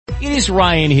It is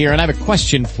Ryan here, and I have a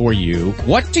question for you.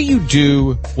 What do you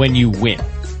do when you win?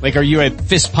 Like, are you a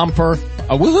fist pumper,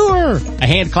 a woohooer, a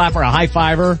hand clapper, a high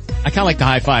fiver? I kind of like the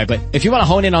high five, but if you want to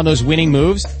hone in on those winning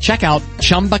moves, check out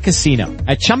Chumba Casino.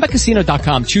 At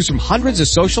ChumbaCasino.com, choose from hundreds of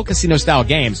social casino-style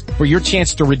games for your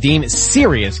chance to redeem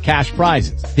serious cash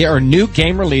prizes. There are new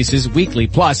game releases weekly,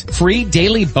 plus free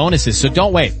daily bonuses, so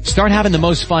don't wait. Start having the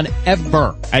most fun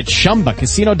ever at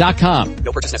ChumbaCasino.com.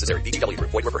 No purchase necessary. VGW.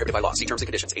 Void where prohibited by law. See terms and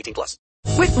conditions. 18+.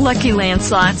 With Lucky Land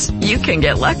Slots, you can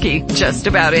get lucky just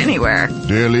about anywhere.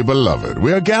 Dearly beloved,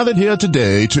 we are gathered here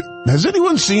today to... Has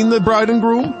anyone seen the bride and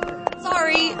groom?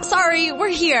 Sorry, we're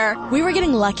here. We were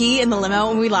getting lucky in the limo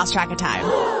and we lost track of time.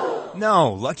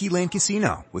 No, Lucky Land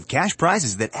Casino, with cash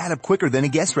prizes that add up quicker than a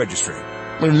guest registry.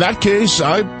 In that case,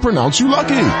 I pronounce you lucky.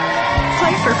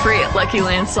 Play for free at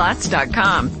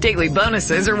LuckyLandSlots.com. Daily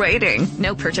bonuses are waiting.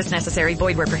 No purchase necessary.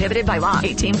 Void where prohibited by law.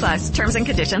 18+. Terms and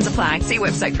conditions apply. See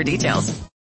website for details.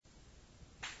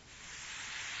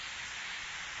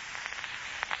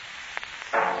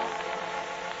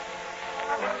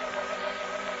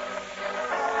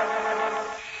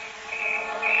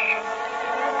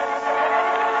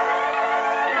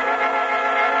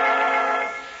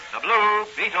 The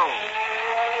BlueBeetle.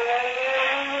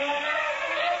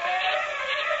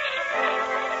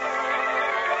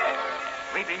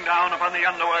 Sweeping down upon the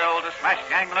underworld to smash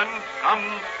gangland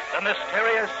comes the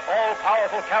mysterious,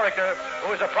 all-powerful character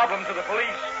who is a problem to the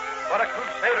police, but a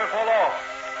crusader for law.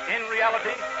 In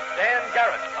reality, Dan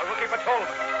Garrett, a rookie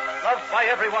patrolman, loved by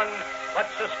everyone, but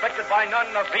suspected by none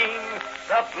of being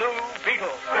the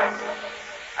BlueBeetle.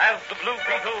 As the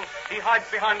BlueBeetle, he hides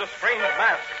behind a strange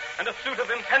mask and a suit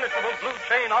of impenetrable blue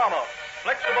chain armor,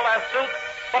 flexible as silk,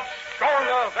 but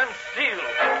stronger than steel.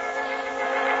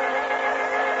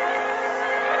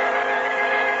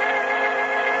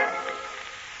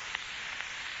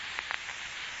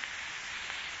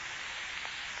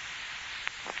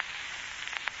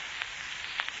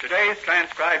 Today's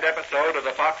transcribed episode of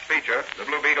the Fox feature, The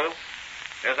BlueBeetle,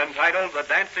 is entitled The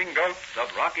Dancing Ghosts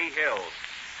of Rocky Hill.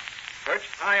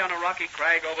 Perched high on a rocky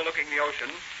crag overlooking the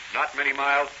ocean, not many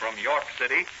miles from York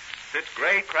City, sits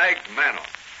Gray Craig's Manor.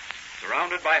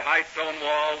 Surrounded by high stone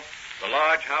walls, the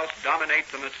large house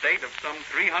dominates an estate of some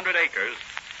 300 acres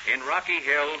in Rocky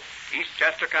Hill,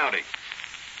 Eastchester County.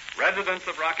 Residents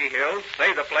of Rocky Hill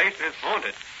say the place is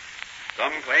haunted.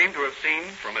 Some claim to have seen,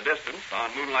 from a distance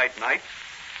on moonlight nights,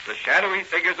 the shadowy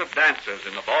figures of dancers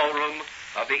in the ballroom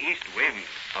of the east wing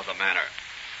of the manor.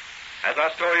 As our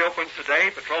story opens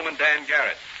today, Patrolman Dan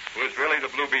Garrett, who is really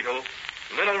the BlueBeetle,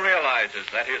 little realizes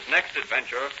that his next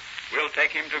adventure will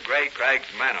take him to Gray Craig's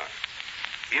Manor.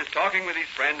 He is talking with his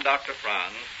friend, Dr.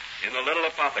 Franz, in the little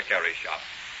apothecary shop.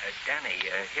 Danny,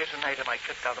 here's an item I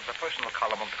clipped out of the personal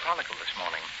column of the Chronicle this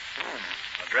morning.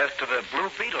 Addressed to the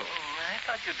BlueBeetle. I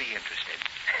thought you'd be interested.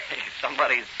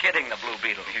 Somebody's kidding the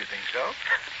BlueBeetle. You think so?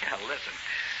 Yeah, listen.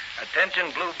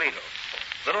 Attention, BlueBeetle.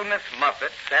 Little Miss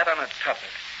Muffet sat on a tuffet,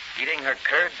 eating her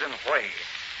curds and whey.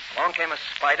 Along came a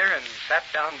spider and sat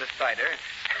down beside her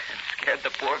and scared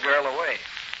the poor girl away.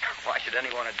 Why should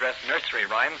anyone address nursery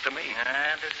rhymes to me?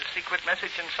 There's a secret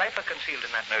message in cipher concealed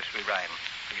in that nursery rhyme.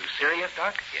 Are you serious,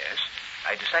 Doc? Yes.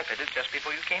 I deciphered it just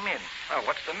before you came in. Oh,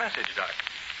 what's the message, Doc?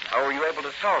 How were you able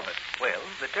to solve it? Well,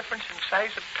 the difference in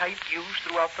size of type used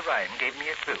throughout the rhyme gave me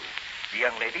a clue. The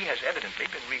young lady has evidently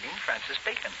been reading Francis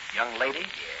Bacon. Young lady?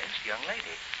 Yes, young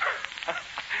lady.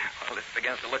 Well, this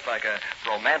begins to look like a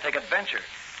romantic adventure.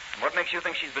 And what makes you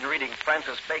think she's been reading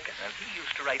Francis Bacon? Well, he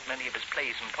used to write many of his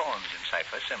plays and poems in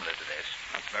cipher similar to this.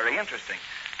 That's very interesting.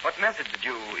 What method did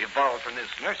you evolve from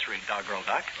this nursery doggerel,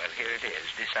 Doc? Well, here it is,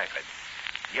 deciphered.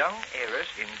 Young heiress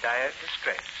in dire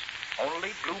distress.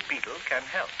 Only BlueBeetle can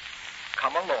help.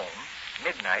 Come alone,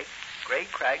 midnight, Gray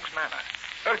Craig's Manor.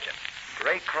 Urgent.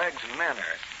 Gray Craig's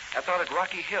Manor. That's out at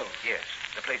Rocky Hill. Yes,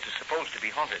 the place is supposed to be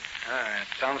haunted. It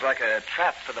sounds like a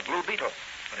trap for the BlueBeetle,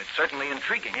 but it's certainly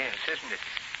intriguing. Yes, isn't it?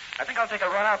 I think I'll take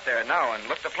a run out there now and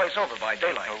look the place over by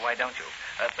daylight. Oh, why don't you?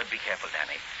 But be careful,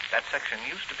 Danny. That section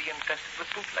used to be infested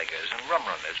with bootleggers and rum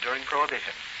runners during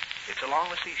Prohibition. It's along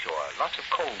the seashore. Lots of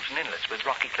coves and inlets with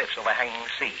rocky cliffs overhanging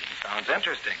the sea. Sounds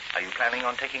interesting. Are you planning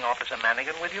on taking Officer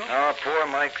Mannigan with you? Oh, poor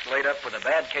Mike's laid up with a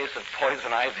bad case of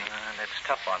poison ivy. That's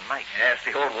tough on Mike. Yes,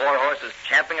 the old warhorse is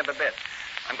champing at the bit.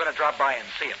 I'm going to drop by and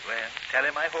see him. Well, tell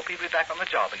him I hope he'll be back on the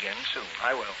job again soon.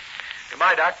 I will.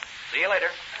 Goodbye, Doc. See you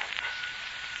later.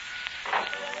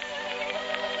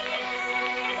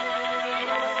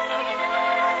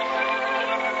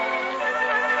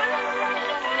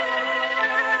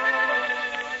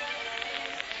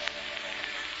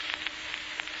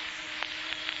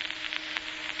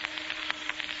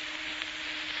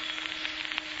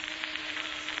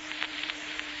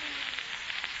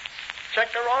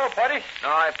 checked her all, buddy?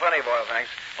 No, I have plenty of oil, thanks.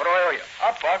 What do I owe you?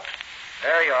 $1.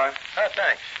 There you are.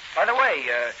 Thanks. By the way,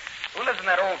 who lives in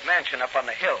that old mansion up on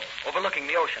the hill, overlooking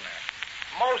the ocean there?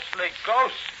 Mostly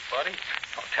ghosts, buddy.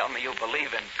 Don't tell me you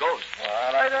believe in ghosts.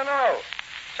 Well, I don't know.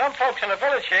 Some folks in the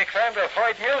village here claim to have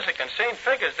heard music and seen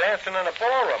figures dancing in the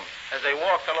ballroom as they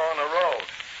walked along the road.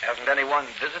 Hasn't anyone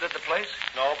visited the place?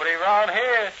 Nobody around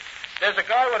here. There's a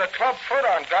guy with a club foot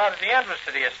on guard at the entrance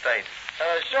to the estate.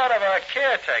 Sort of a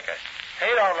caretaker. He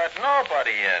don't let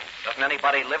nobody in. Doesn't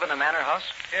anybody live in the manor house?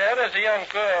 Yeah, there's a young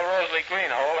girl, Rosalie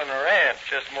Greenhole, and her aunt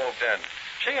just moved in.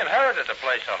 She inherited the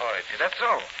place, I heard. Is that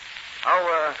so?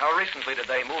 How recently did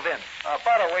they move in?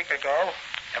 About a week ago.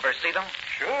 Ever see them?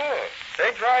 Sure.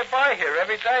 They drive by here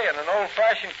every day in an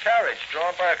old-fashioned carriage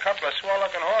drawn by a couple of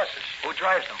swell-looking horses. Who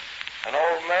drives them? An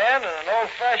old man in an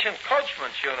old-fashioned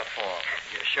coachman's uniform.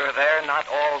 You're sure they're not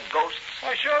all ghosts?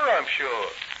 Well, sure I'm sure.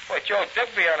 Well, Joe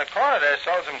Digby on the corner there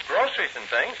sells them groceries and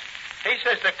things. He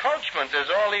says the coachman does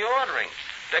all the ordering.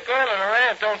 The girl and her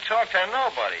aunt don't talk to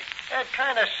nobody. They're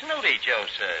kind of snooty, Joe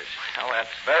says. Well,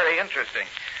 that's very interesting.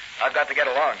 I've got to get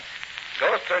along.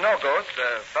 Ghosts or no ghosts,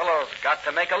 a fellow's got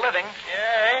to make a living.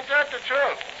 Yeah, ain't that the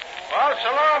truth? Well, so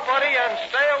long, buddy, and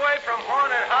stay away from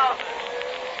haunted houses.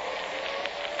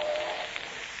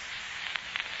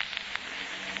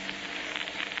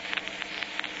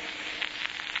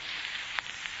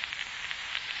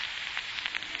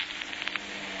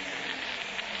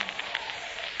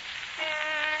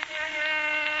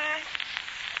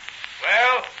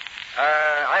 Well?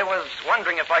 I was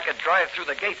wondering if I could drive through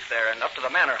the gates there and up to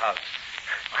the manor house.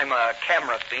 I'm a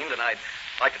camera fiend, and I'd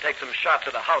like to take some shots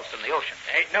of the house and the ocean.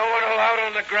 Ain't no one allowed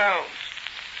on the grounds.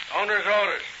 Owner's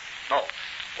orders. No.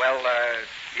 Well,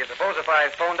 you suppose if I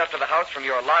phoned up to the house from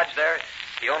your lodge there,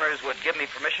 the owners would give me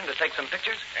permission to take some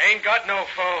pictures? Ain't got no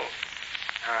phone.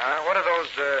 What are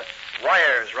those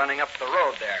wires running up the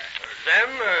road there?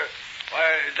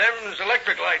 Them's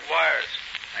electric light wires.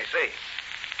 I see.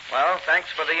 Well,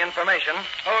 thanks for the information.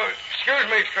 Oh, excuse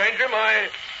me, stranger. My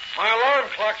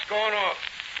alarm clock's going off.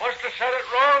 Must have set it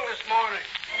wrong this morning.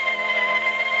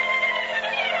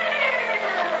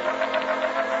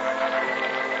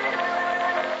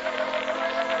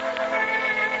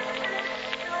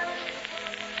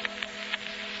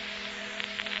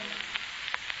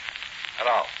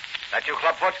 Hello. That you,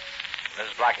 Clubfoot? This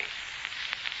is Blackie.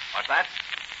 What's that?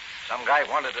 Some guy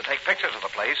wanted to take pictures of the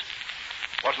place.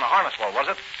 Wasn't a harness wall, was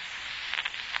it?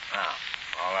 No.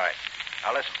 All right.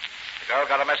 Now listen. The girl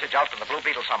got a message out to the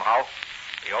BlueBeetle somehow.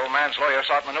 The old man's lawyer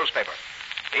saw it in the newspaper.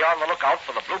 Be on the lookout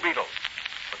for the BlueBeetle.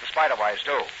 With the spider wires,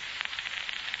 too.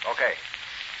 Okay.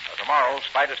 Now, tomorrow,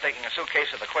 Spider's taking a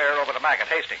suitcase of the queer over to Mac at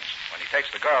Hastings when he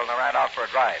takes the girl and the rat out for a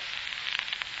drive.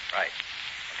 Right.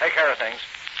 Well, take care of things.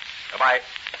 Goodbye.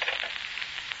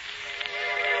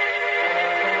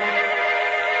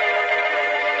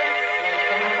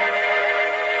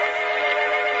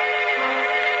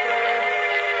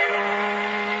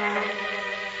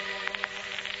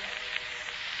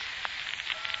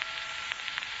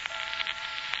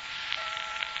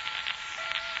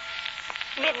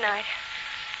 Midnight.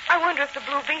 I wonder if the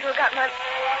BlueBeetle got my...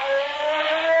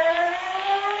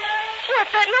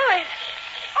 What's that noise?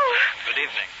 Oh. Good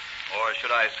evening. Or should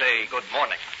I say good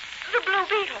morning? The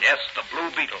BlueBeetle. Yes, the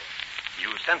BlueBeetle. You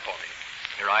sent for me.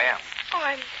 Here I am. Oh,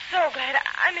 I'm so glad.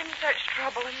 I'm in such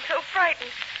trouble and so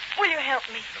frightened. Will you help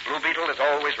me? The BlueBeetle is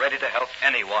always ready to help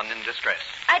anyone in distress.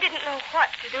 I didn't know what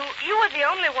to do. You were the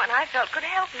only one I felt could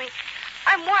help me.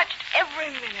 I'm watched every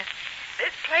minute.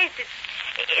 This place,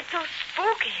 it's so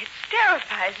spooky. It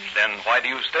terrifies me. Then why do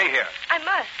you stay here? I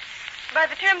must. By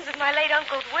the terms of my late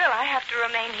uncle's will, I have to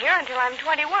remain here until I'm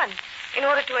 21 in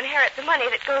order to inherit the money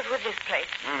that goes with this place.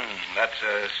 That's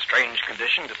a strange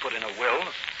condition to put in a will.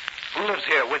 Who lives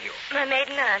here with you? My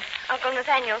maiden aunt, Uncle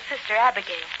Nathaniel's sister,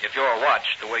 Abigail. If you're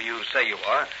watched the way you say you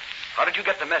are, how did you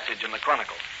get the message in the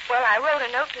Chronicle? Well, I wrote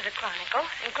a note to the Chronicle,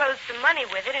 enclosed some money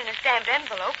with it in a stamped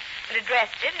envelope, and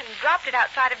addressed it, and dropped it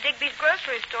outside of Digby's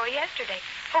grocery store yesterday,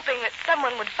 hoping that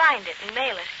someone would find it and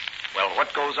mail it. Well,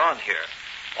 what goes on here?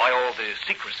 Why all the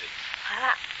secrecy?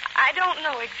 Well, I don't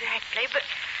know exactly, but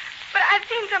I've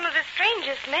seen some of the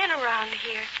strangest men around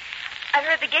here. I've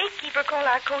heard the gatekeeper call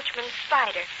our coachman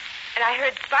Spider, and I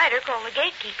heard Spider call the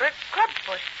gatekeeper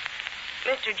Clubfoot.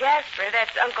 Mr. Jasper,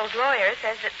 that's Uncle's lawyer,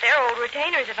 says that they're old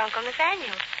retainers of Uncle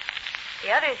Nathaniel's.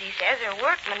 The others, he says, are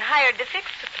workmen hired to fix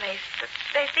the place, but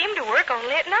they seem to work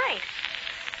only at night.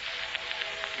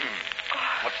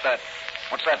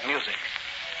 What's that music?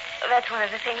 That's one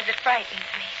of the things that frightens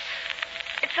me.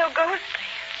 It's so ghostly.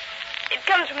 It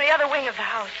comes from the other wing of the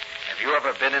house. Have you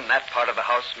ever been in that part of the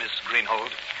house, Miss Greenhold?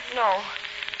 No.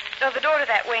 No, the door to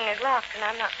that wing is locked, and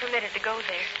I'm not permitted to go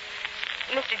there.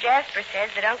 Mr. Jasper says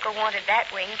that Uncle wanted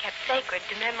that wing kept sacred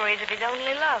to memories of his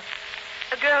only love.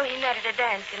 A girl he met at a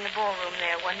dance in the ballroom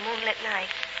there one moonlit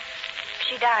night.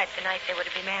 She died the night they were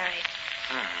to be married.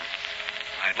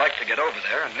 I'd like to get over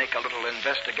there and make a little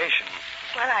investigation.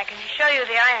 Well, I can show you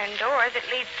the iron door that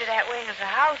leads to that wing of the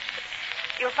house,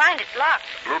 but you'll find it's locked.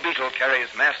 Blue Beetle carries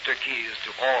master keys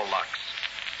to all locks.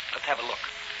 Let's have a look.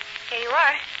 Here you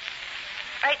are.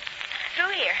 Right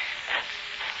through here.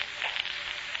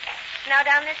 Now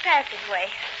down this passageway.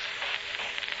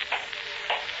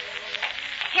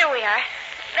 Here we are.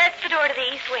 That's the door to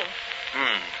the east wing.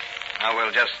 Now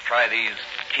we'll just try these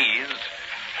keys.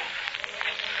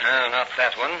 No, not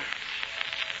that one.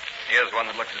 Here's one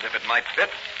that looks as if it might fit.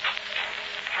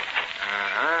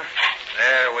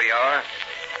 There we are.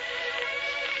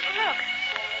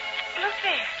 Look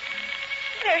there.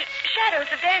 There's shadows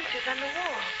of dancers on the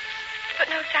wall, but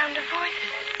no sound of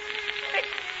voices.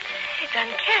 It's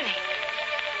uncanny.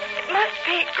 It must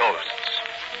be... Ghosts.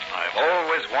 I've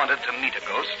always wanted to meet a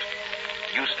ghost.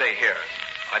 You stay here.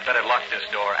 I'd better lock this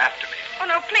door after me. Oh,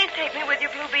 no, please take me with you,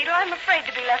 Blue Beetle. I'm afraid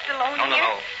to be left alone here.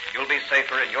 No. You'll be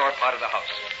safer in your part of the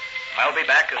house. I'll be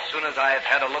back as soon as I've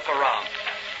had a look around.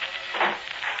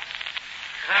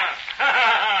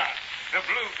 The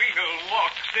Blue Beetle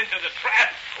walks into the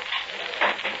trap.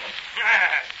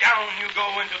 Down you go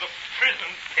into the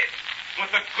prison pit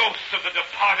with the ghost of the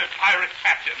departed pirate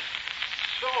captain.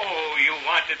 So you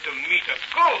wanted to meet a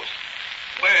ghost.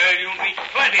 Well, you'll meet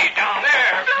plenty down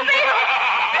there. Blue Beetle!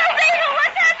 Blue Beetle,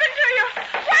 what's happened to you?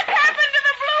 What's happened to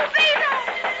the Blue Beetle?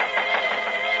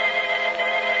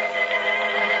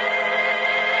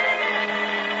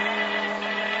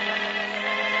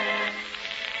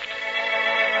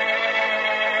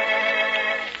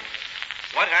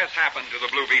 What has happened to the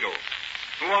Blue Beetle?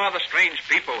 Who are the strange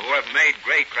people who have made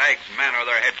Gray Crag's Manor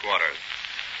their headquarters?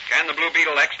 Can the Blue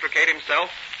Beetle extricate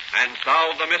himself and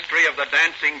solve the mystery of the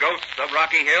dancing ghosts of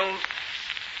Rocky Hills?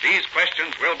 These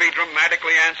questions will be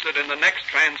dramatically answered in the next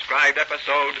transcribed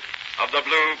episode of The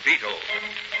Blue Beetle.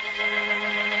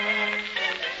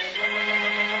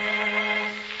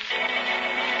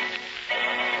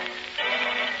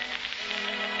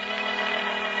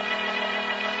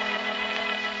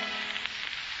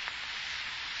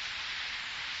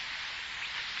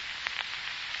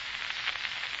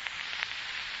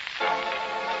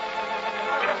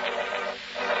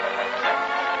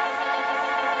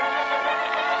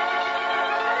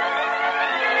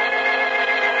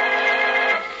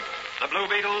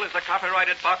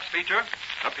 Copyrighted Fox feature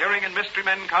appearing in Mystery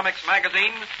Men Comics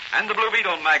magazine and the Blue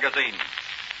Beetle magazine.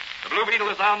 The Blue Beetle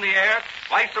is on the air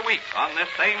twice a week on this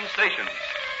same station.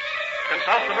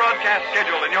 Consult the broadcast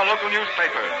schedule in your local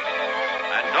newspapers.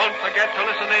 And don't forget to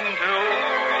listen in to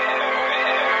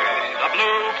The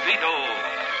Blue Beetle.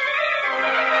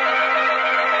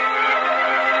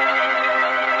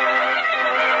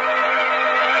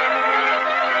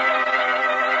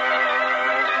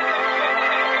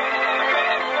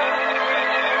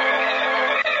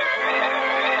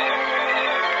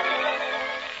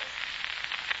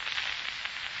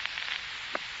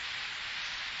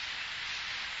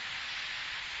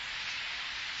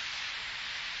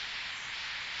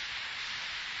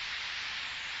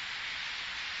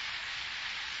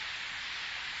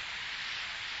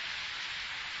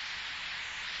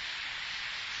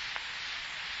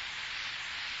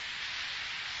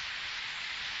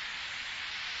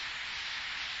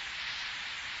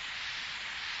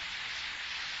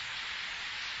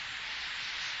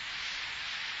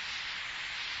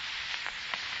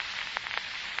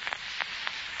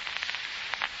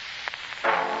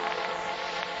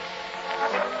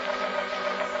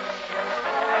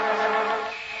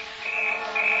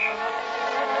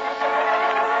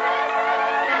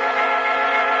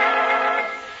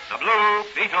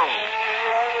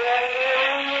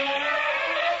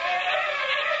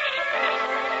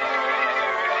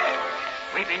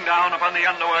 Sweeping down upon the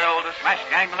underworld to smash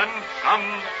gangland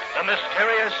comes the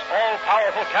mysterious,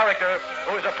 all-powerful character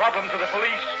who is a problem to the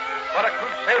police, but a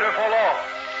crusader for law.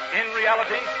 In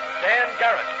reality, Dan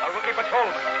Garrett, a rookie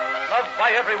patrolman, loved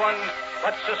by everyone,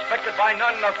 but suspected by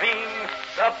none of being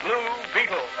the Blue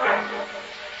Beetle.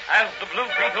 As the Blue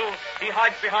Beetle, he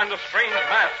hides behind a strange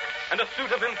mask and a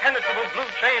suit of impenetrable blue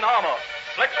chain armor,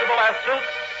 flexible as silk,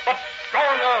 but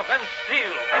stronger than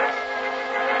steel.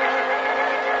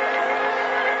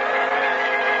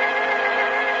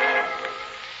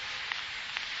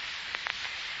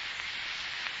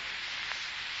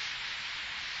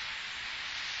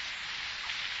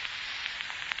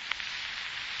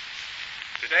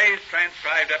 Today's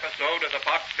transcribed episode of the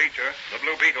Fox feature, The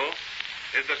Blue Beetle,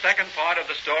 is the second part of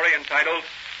the story entitled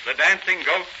The Dancing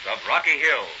Ghosts of Rocky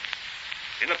Hill.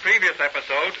 In the previous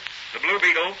episode, the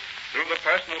BlueBeetle, through the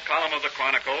personal column of the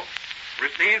Chronicle,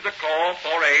 receives a call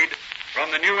for aid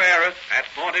from the new heiress at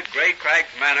haunted Gray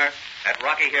Crags Manor at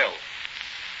Rocky Hill.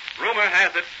 Rumor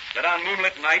has it that on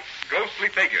moonlit nights, ghostly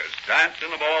figures dance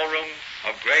in the ballroom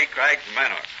of Gray Crags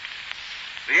Manor.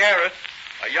 The heiress,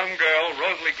 a young girl,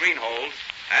 Rosalie Greenhold,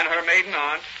 and her maiden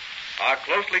aunt are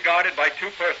closely guarded by two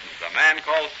persons, a man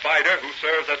called Spider, who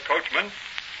serves as coachman,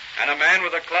 and a man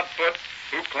with a club foot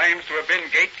who claims to have been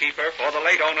gatekeeper for the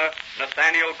late owner,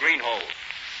 Nathaniel Greenhold.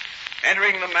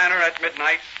 Entering the manor at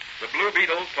midnight, the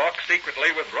BlueBeetle talks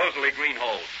secretly with Rosalie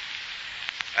Greenhold.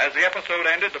 As the episode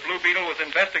ended, the BlueBeetle was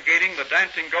investigating the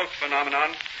dancing ghost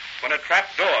phenomenon when a trap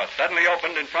door suddenly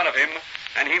opened in front of him,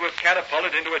 and he was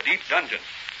catapulted into a deep dungeon.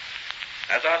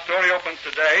 As our story opens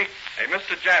today, a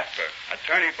Mr. Jasper,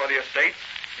 attorney for the estate,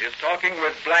 is talking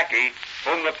with Blackie,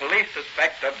 whom the police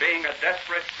suspect of being a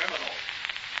desperate criminal.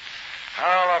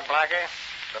 Oh, look, Blackie.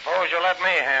 Suppose you let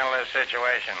me handle this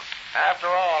situation. After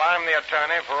all, I'm the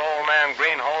attorney for old man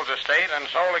Greenhold's estate and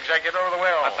sole executor of the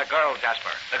will. But the girl,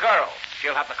 Jasper. The girl.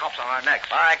 She'll have the cops on our necks.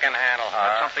 I can handle her.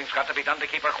 But something's got to be done to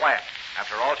keep her quiet.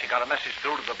 After all, she got a message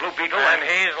through to the BlueBeetle. And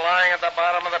he's lying at the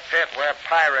bottom of the pit where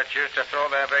pirates used to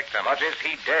throw their victims. But is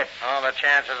he dead? Oh, the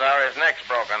chances are his neck's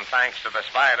broken, thanks to the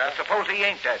spider. But suppose he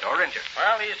ain't dead or injured.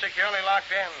 Well, he's securely locked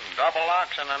in. Double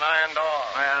locks and an iron door.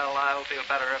 Well, I'll feel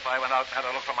better if I went out and had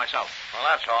a look for myself. Well,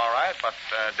 that's all right, but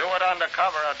do it under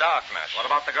cover of darkness. What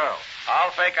about the girl?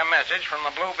 I'll fake a message from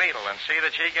the BlueBeetle and see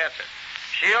that she gets it.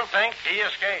 She'll think he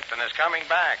escaped and is coming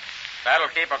back.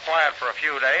 That'll keep her quiet for a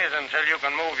few days until you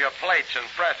can move your plates and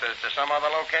presses to some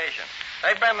other location.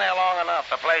 They've been there long enough.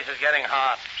 The place is getting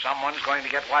hot. Someone's going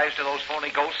to get wise to those phony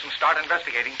ghosts and start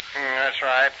investigating. That's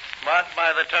right. But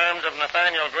by the terms of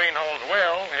Nathaniel Greenhold's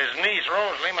will, his niece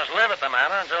Rosalie must live at the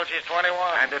manor until she's 21.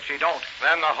 And if she don't?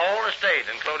 Then the whole estate,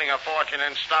 including a fortune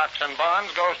in stocks and bonds,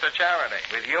 goes to charity.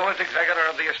 With you as executor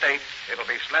of the estate, it'll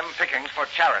be slim pickings for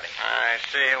charity. I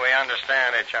see. We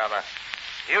understand each other.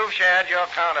 You've shared your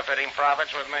counterfeiting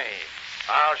profits with me.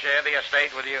 I'll share the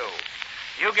estate with you.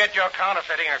 You get your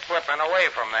counterfeiting equipment away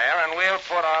from there, and we'll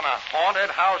put on a haunted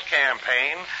house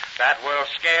campaign that will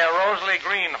scare Rosalie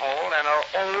Greenhold and her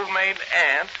old maid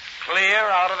aunt clear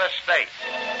out of the state.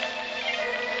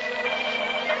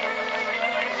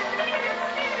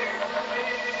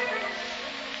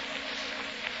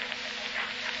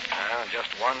 Well,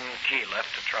 just one key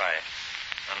left to try.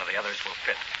 None of the others will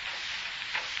fit.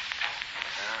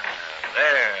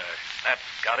 There. That's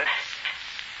got it.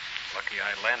 Lucky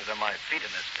I landed on my feet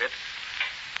in this pit.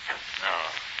 No.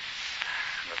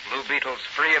 The BlueBeetle's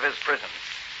free of his prison.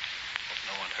 Hope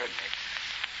no one heard me.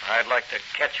 I'd like to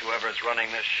catch whoever's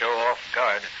running this show off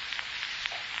guard.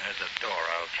 There's a door.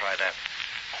 I'll try that.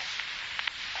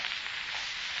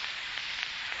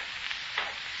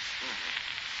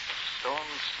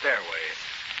 Stone stairway.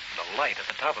 And a light at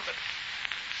the top of it.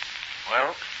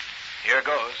 Well, here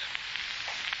goes.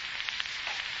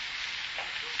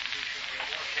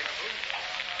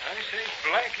 I say,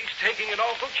 Blackie's taking an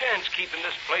awful chance keeping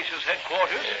this place as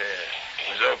headquarters. Yeah,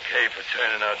 it was okay for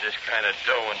turning out this kind of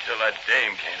dough until that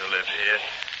dame came to live here.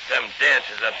 Them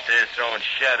dancers upstairs throwing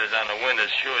shadows on the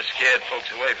windows sure scared folks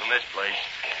away from this place.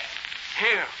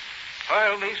 Here,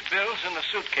 pile these bills in the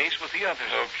suitcase with the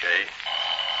others. Okay.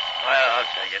 Well,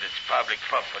 I'll take it. It's probably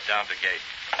Club put down the gate.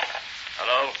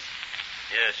 Hello?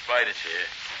 Yeah, Spider's here.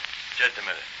 Just a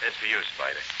minute. It's for you,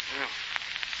 Spider.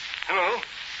 Hello?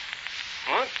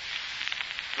 What?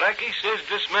 Blackie says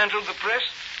dismantle the press?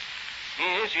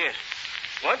 Yes.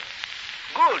 What?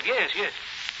 Good, yes.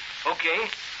 Okay.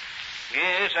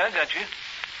 Yes, I got you.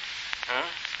 Huh?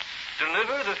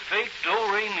 Deliver the fake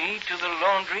do-re-mi to the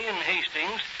laundry in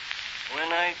Hastings when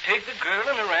I take the girl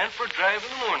and her aunt for a drive in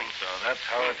the morning. So that's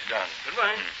how it's done.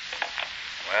 Goodbye.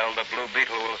 Well, the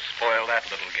BlueBeetle will spoil that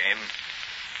little game.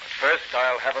 But first,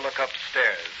 I'll have a look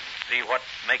upstairs and see what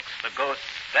makes the ghosts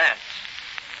dance.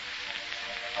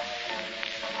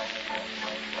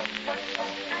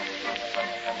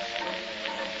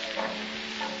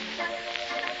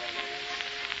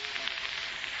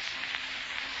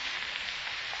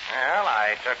 Well,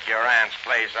 I took your aunt's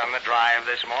place on the drive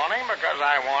this morning because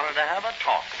I wanted to have a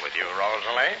talk with you,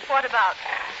 Rosalie. What about?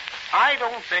 I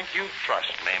don't think you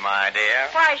trust me, my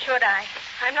dear. Why should I?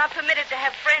 I'm not permitted to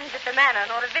have friends at the manor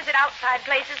nor to visit outside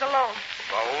places alone.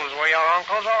 Suppose were your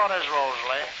uncle's orders,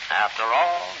 Rosalie. After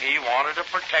all, he wanted to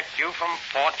protect you from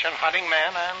fortune-hunting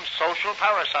men and social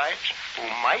parasites who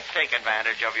might take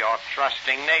advantage of your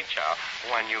trusting nature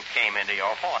when you came into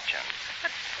your fortune.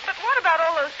 But what about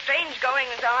all those strange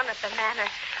goings-on at the manor?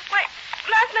 Why,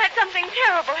 last night something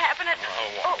terrible happened at...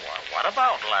 What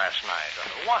about last night?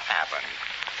 What happened?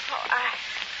 Oh,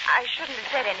 I shouldn't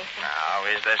have said anything. Now,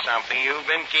 is there something you've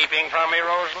been keeping from me,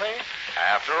 Rosalie?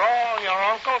 After all, your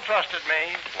uncle trusted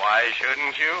me. Why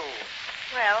shouldn't you?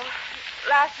 Well,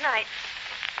 last night,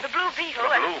 the BlueBeetle...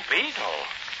 The BlueBeetle?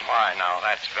 Why, now,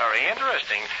 that's very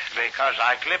interesting, because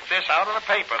I clipped this out of the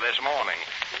paper this morning.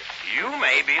 You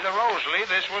may be the Rosalie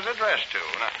this was addressed to.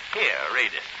 Now, here,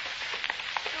 read it.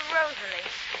 To Rosalie.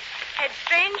 Had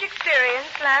strange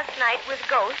experience last night with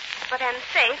ghosts, but am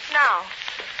safe now.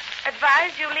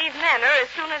 Advise you leave Manor as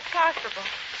soon as possible.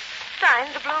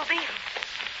 Signed, the BlueBeetle.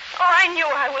 Oh, I knew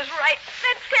I was right.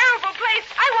 That terrible place.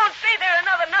 I won't stay there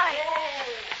another night.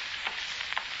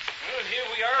 Well, here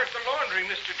we are at the laundry,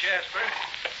 Mr. Jasper.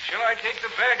 Shall I take the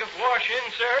bag of wash in,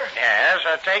 sir? Yes,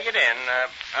 take it in.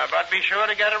 But be sure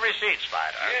to get a receipt,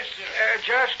 Spider. Yes, sir.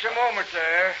 Just a moment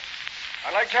there.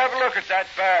 I'd like to have a look at that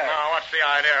bag. Now, what's the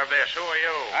idea of this? Who are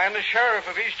you? I'm the sheriff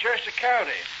of Eastchester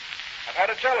County. I've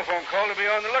had a telephone call to be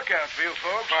on the lookout for you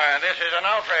folks. Why, this is an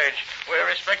outrage. We're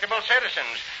respectable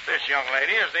citizens. This young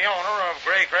lady is the owner of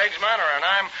Gray Craig's Manor, and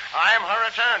I'm her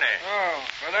attorney. Oh,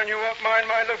 well, then you won't mind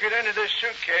my looking into this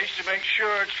suitcase to make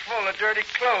sure it's full of dirty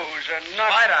clothes and not...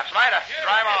 Spider,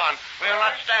 drive on. We'll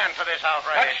not stand for this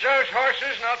outrage. Touch those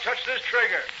horses, and I'll touch this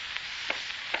trigger.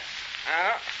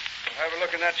 Now, we'll have a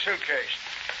look in that suitcase.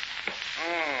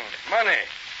 Money.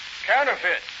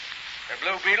 Counterfeit. The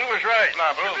BlueBeetle was right.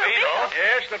 The BlueBeetle?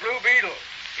 Yes, the BlueBeetle.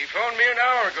 He phoned me an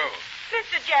hour ago.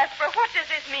 Mr. Jasper, what does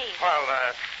this mean? Well,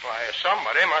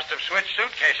 somebody must have switched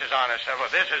suitcases on us. Well,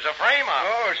 this is a frame-up.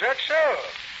 Oh, is that so?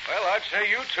 Well, I'd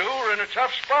say you two are in a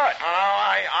tough spot.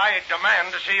 I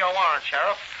demand to see your warrant,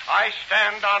 Sheriff. I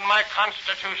stand on my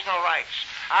constitutional rights.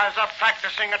 As a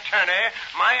practicing attorney,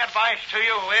 my advice to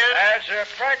you is... As a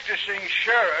practicing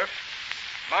sheriff,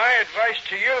 my advice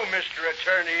to you, Mr.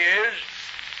 Attorney, is...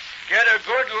 Get a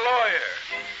good lawyer.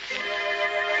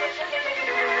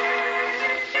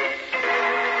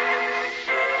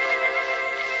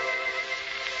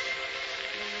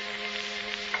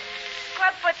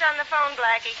 Clubfoot's on the phone,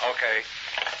 Blackie. Okay.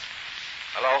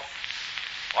 Hello?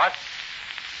 What?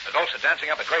 The ghosts are dancing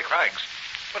up at Gray Craig's.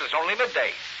 But it's only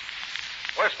midday.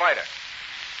 Where's Spider?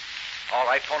 All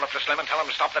right, phone up to Slim and tell him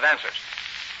to stop the dancers.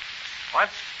 What?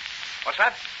 What's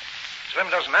that? Slim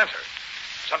doesn't answer.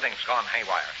 Something's gone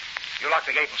haywire. You lock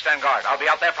the gate and stand guard. I'll be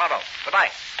out there pronto.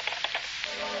 Goodbye.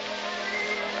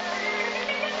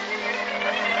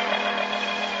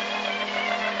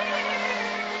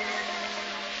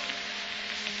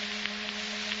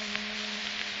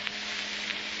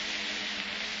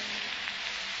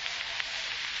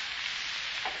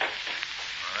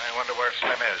 I wonder where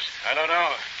Slim is. I don't know.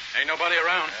 Ain't nobody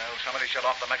around. Well, somebody shut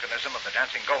off the mechanism of the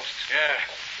dancing ghosts. Yeah,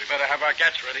 we better have our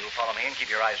gats ready. You follow me and keep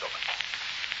your eyes open.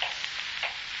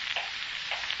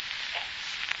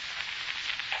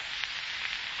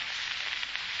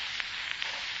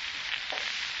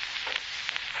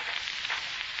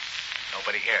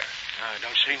 Nobody here. I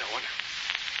don't see no one.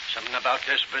 Something about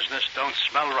this business don't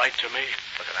smell right to me.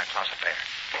 Look at that closet there.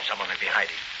 Someone may be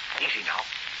hiding. Easy now.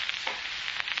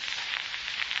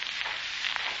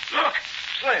 Look!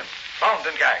 Slim. Bound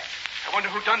and gagged. I wonder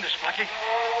who done this, Blackie.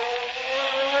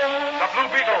 The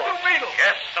BlueBeetle. BlueBeetle.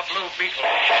 Yes, the BlueBeetle.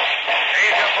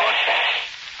 Raise your foot.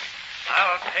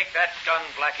 I'll take that gun,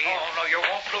 Blackie. Oh, no, you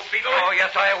won't, BlueBeetle. Oh,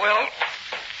 yes, I will.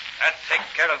 That takes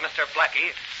care of Mr.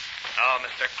 Blackie. Now,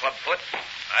 Mr. Clubfoot,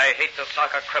 I hate to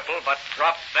sock a cripple, but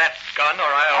drop that gun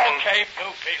or I'll... Okay,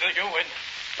 BlueBeetle, you win.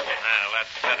 Well,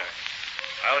 that's better.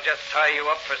 I'll just tie you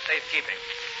up for safekeeping.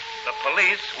 The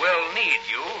police will need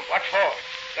you. What for?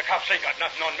 The cops ain't got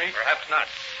nothing on me. Perhaps not.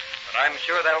 But I'm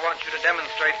sure they'll want you to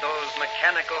demonstrate those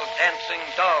mechanical dancing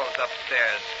dolls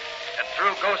upstairs and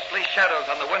threw ghostly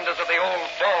shadows on the windows of the old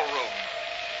ballroom.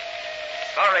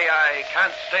 Sorry I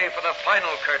can't stay for the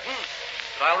final curtain,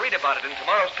 but I'll read about it in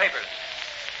tomorrow's papers.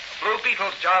 The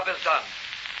BlueBeetle's job is done.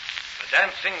 The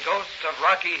dancing ghosts of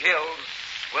Rocky Hills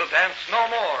will dance no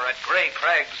more at Gray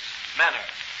Craig's Manor.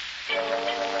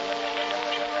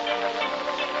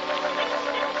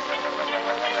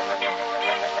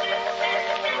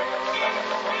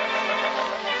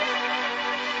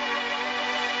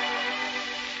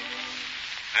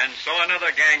 And so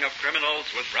another gang of criminals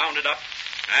was rounded up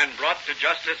and brought to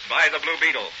justice by the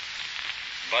BlueBeetle.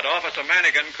 But Officer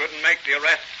Manigan couldn't make the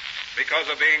arrest because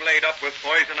of being laid up with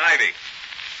poison ivy.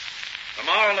 The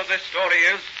moral of this story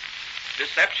is,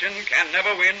 deception can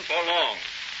never win for long.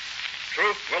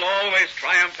 Truth will always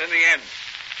triumph in the end.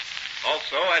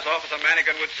 Also, as Officer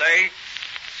Manigan would say,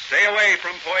 stay away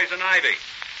from poison ivy.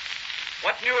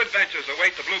 What new adventures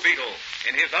await the Blue Beetle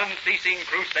in his unceasing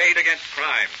crusade against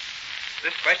crime?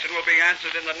 This question will be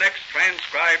answered in the next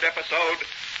transcribed episode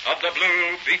of the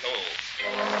Blue Beetle.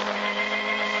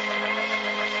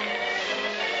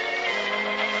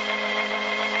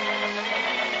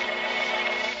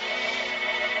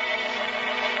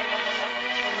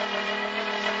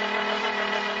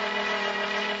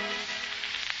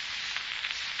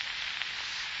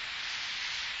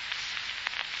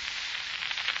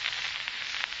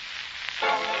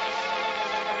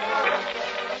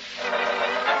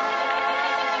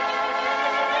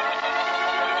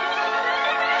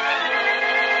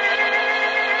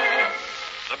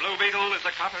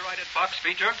 Copyrighted Fox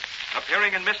feature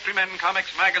appearing in Mystery Men Comics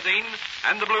magazine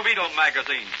and the Blue Beetle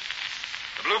magazine.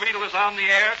 The Blue Beetle is on the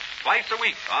air twice a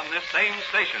week on this same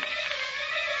station.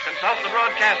 Consult the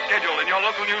broadcast schedule in your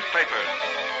local newspapers.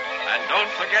 And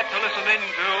don't forget to listen in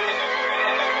to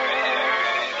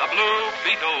the Blue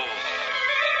Beetle.